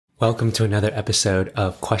Welcome to another episode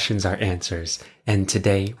of Questions Are Answers. And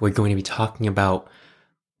today we're going to be talking about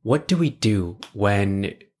what do we do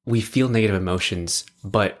when we feel negative emotions,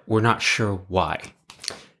 but we're not sure why.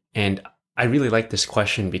 And I really like this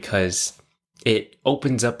question because it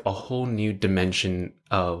opens up a whole new dimension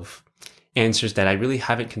of answers that I really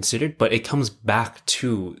haven't considered, but it comes back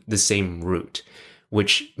to the same root,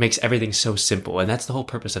 which makes everything so simple. And that's the whole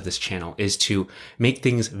purpose of this channel, is to make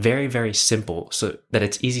things very, very simple so that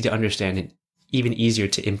it's easy to understand and even easier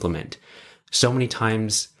to implement. So many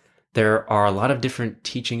times there are a lot of different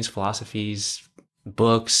teachings, philosophies,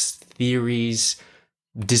 books, theories,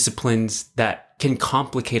 disciplines that can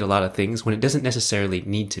complicate a lot of things when it doesn't necessarily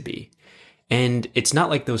need to be. And it's not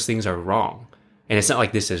like those things are wrong. And it's not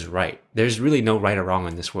like this is right. There's really no right or wrong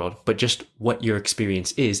in this world, but just what your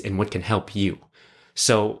experience is and what can help you.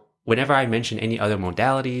 So whenever I mention any other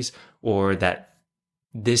modalities or that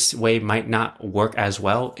this way might not work as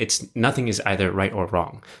well, nothing is either right or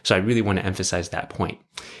wrong. So I really want to emphasize that point.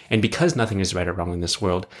 And because nothing is right or wrong in this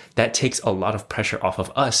world, that takes a lot of pressure off of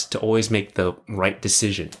us to always make the right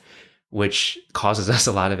decision, which causes us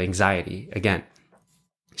a lot of anxiety again.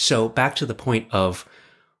 So back to the point of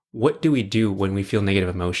what do we do when we feel negative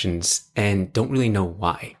emotions and don't really know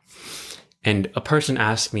why? And a person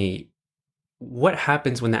asked me, what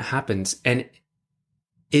happens when that happens? And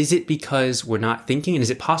is it because we're not thinking? And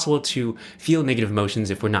is it possible to feel negative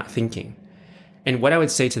emotions if we're not thinking? And what I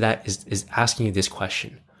would say to that is asking you this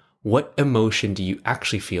question. What emotion do you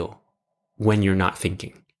actually feel when you're not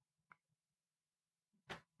thinking?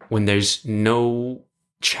 When there's no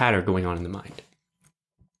chatter going on in the mind.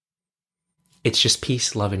 It's just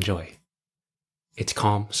peace, love, and joy. It's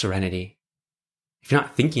calm, serenity. If you're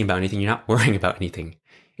not thinking about anything, you're not worrying about anything.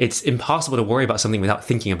 It's impossible to worry about something without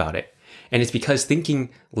thinking about it. And it's because thinking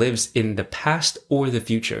lives in the past or the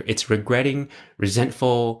future. It's regretting,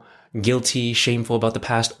 resentful, guilty, shameful about the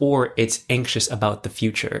past, or it's anxious about the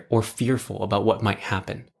future or fearful about what might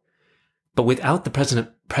happen. But without the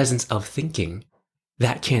presence of thinking,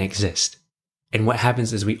 that can't exist. And what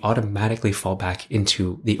happens is we automatically fall back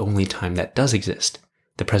into the only time that does exist,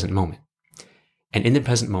 the present moment. And in the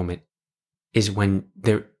present moment, is when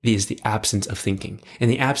there is the absence of thinking.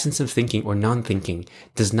 And the absence of thinking or non-thinking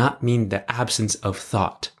does not mean the absence of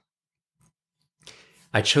thought.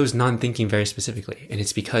 I chose non-thinking very specifically, and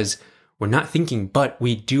it's because we're not thinking, but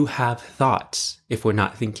we do have thoughts if we're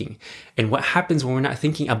not thinking. And what happens when we're not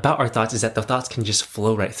thinking about our thoughts is that the thoughts can just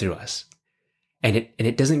flow right through us. And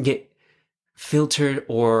it doesn't get filtered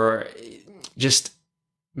or just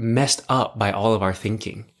messed up by all of our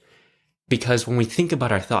thinking. Because when we think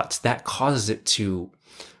about our thoughts, that causes it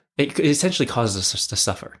essentially causes us to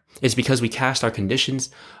suffer. It's because we cast our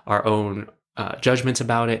conditions, our own judgments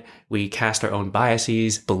about it. We cast our own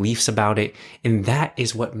biases, beliefs about it. And that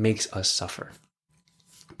is what makes us suffer.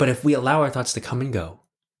 But if we allow our thoughts to come and go,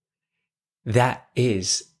 that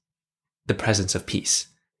is the presence of peace.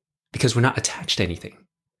 Because we're not attached to anything.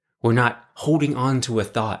 We're not holding on to a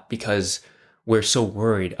thought because we're so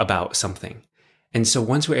worried about something. And so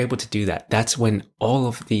once we're able to do that, that's when all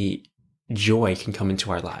of the joy can come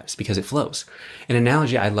into our lives because it flows. An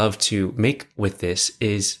analogy I love to make with this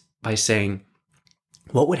is by saying,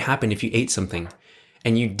 what would happen if you ate something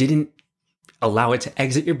and you didn't allow it to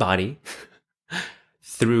exit your body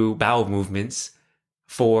through bowel movements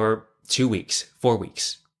for 2 weeks, 4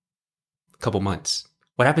 weeks, a couple months?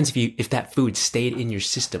 What happens if that food stayed in your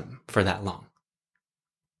system for that long?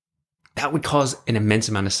 That would cause an immense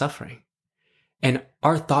amount of suffering. And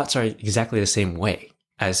our thoughts are exactly the same way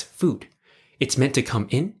as food. It's meant to come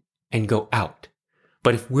in and go out.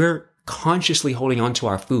 But if we're consciously holding on to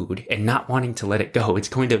our food and not wanting to let it go, it's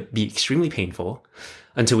going to be extremely painful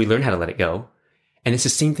until we learn how to let it go. And it's the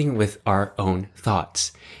same thing with our own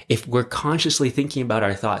thoughts. If we're consciously thinking about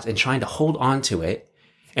our thoughts and trying to hold on to it,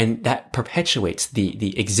 and that perpetuates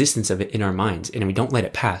the existence of it in our minds, and we don't let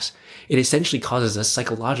it pass, it essentially causes us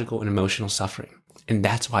psychological and emotional suffering. And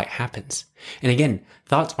that's why it happens. And again,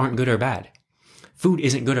 thoughts aren't good or bad. Food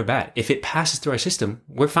isn't good or bad. If it passes through our system,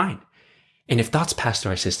 we're fine. And if thoughts pass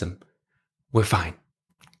through our system, we're fine.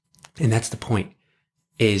 And that's the point,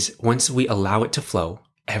 is once we allow it to flow,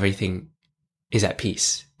 everything is at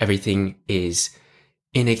peace. Everything is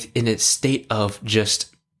in a state of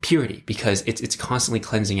just purity because it's constantly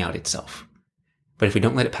cleansing out itself. But if we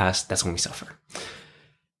don't let it pass, that's when we suffer.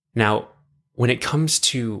 Now, when it comes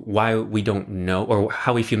to why we don't know or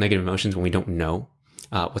how we feel negative emotions when we don't know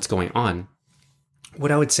what's going on,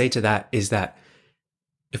 what I would say to that is that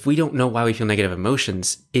if we don't know why we feel negative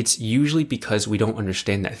emotions, it's usually because we don't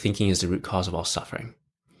understand that thinking is the root cause of all suffering.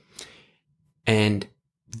 And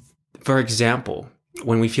for example,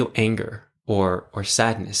 when we feel anger or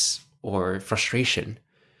sadness or frustration,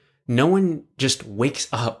 no one just wakes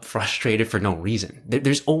up frustrated for no reason.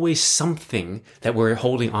 There's always something that we're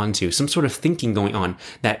holding on to, some sort of thinking going on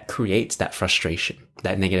that creates that frustration,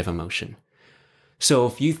 that negative emotion. So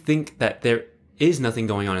if you think that there is nothing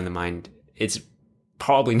going on in the mind, it's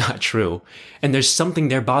probably not true. And there's something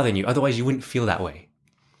there bothering you. Otherwise, you wouldn't feel that way.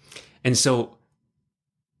 And so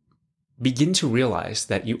begin to realize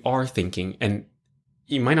that you are thinking, and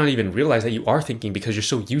you might not even realize that you are thinking because you're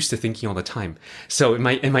so used to thinking all the time. So it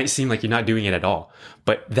might seem like you're not doing it at all,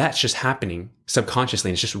 but that's just happening subconsciously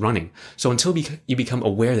and it's just running. So until you become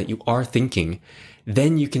aware that you are thinking,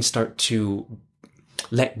 then you can start to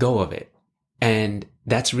let go of it. And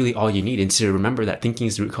that's really all you need. And to remember that thinking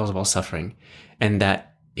is the root cause of all suffering, and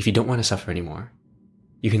that if you don't want to suffer anymore,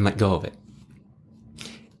 you can let go of it.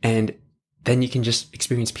 And then you can just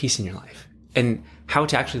experience peace in your life. And how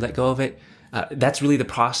to actually let go of it, that's really the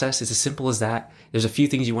process. It's as simple as that. There's a few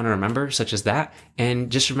things you want to remember, such as that,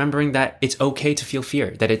 and just remembering that it's okay to feel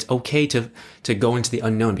fear, that it's okay to go into the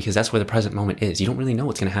unknown, because that's where the present moment is. You don't really know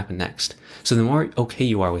what's going to happen next. So the more okay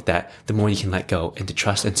you are with that, the more you can let go and to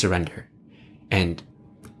trust and surrender and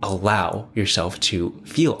allow yourself to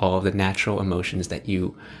feel all of the natural emotions that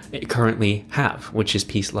you currently have, which is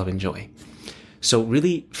peace, love, and joy. So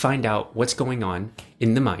really find out what's going on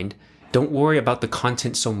in the mind. Don't worry about the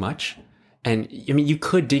content so much. And I mean, you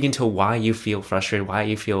could dig into why you feel frustrated, why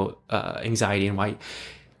you feel anxiety, and why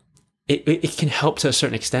it can help to a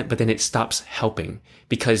certain extent, but then it stops helping,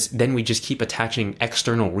 because then we just keep attaching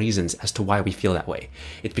external reasons as to why we feel that way.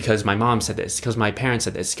 It's because my mom said this, because my parents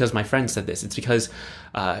said this, it's because my friend said this, it's because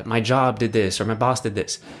my job did this or my boss did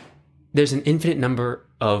this. There's an infinite number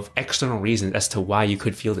of external reasons as to why you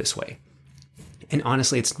could feel this way. And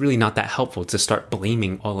honestly, it's really not that helpful to start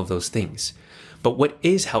blaming all of those things. But what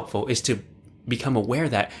is helpful is to become aware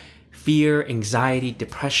that fear, anxiety,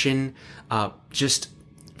 depression, just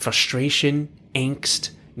frustration, angst,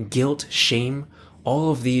 guilt, shame,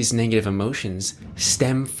 all of these negative emotions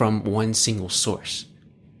stem from one single source.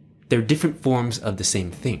 They're different forms of the same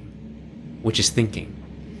thing, which is thinking.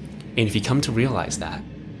 And if you come to realize that,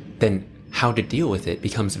 then how to deal with it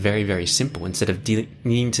becomes very, very simple. Instead of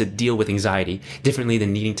needing to deal with anxiety differently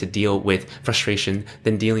than needing to deal with frustration,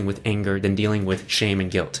 then dealing with anger, then dealing with shame and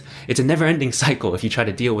guilt. It's a never-ending cycle if you try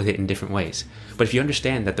to deal with it in different ways. But if you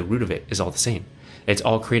understand that the root of it is all the same, it's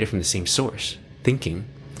all created from the same source, thinking,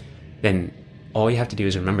 then all you have to do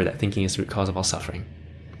is remember that thinking is the root cause of all suffering,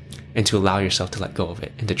 and to allow yourself to let go of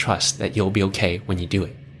it and to trust that you'll be okay when you do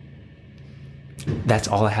it. That's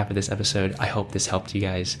all I have for this episode. I hope this helped you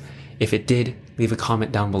guys. If it did, leave a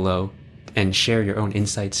comment down below and share your own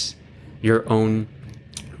insights, your own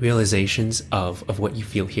realizations of what you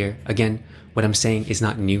feel here. Again, what I'm saying is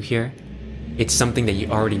not new here. It's something that you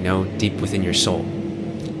already know deep within your soul.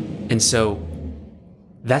 And so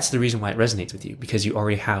that's the reason why it resonates with you, because you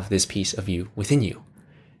already have this piece of you within you.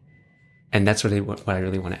 And that's really what I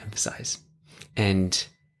really want to emphasize. And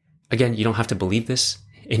again, you don't have to believe this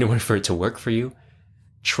in order for it to work for you.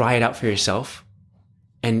 Try it out for yourself.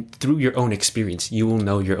 And through your own experience, you will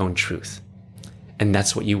know your own truth. And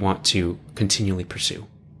that's what you want to continually pursue.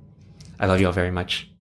 I love you all very much.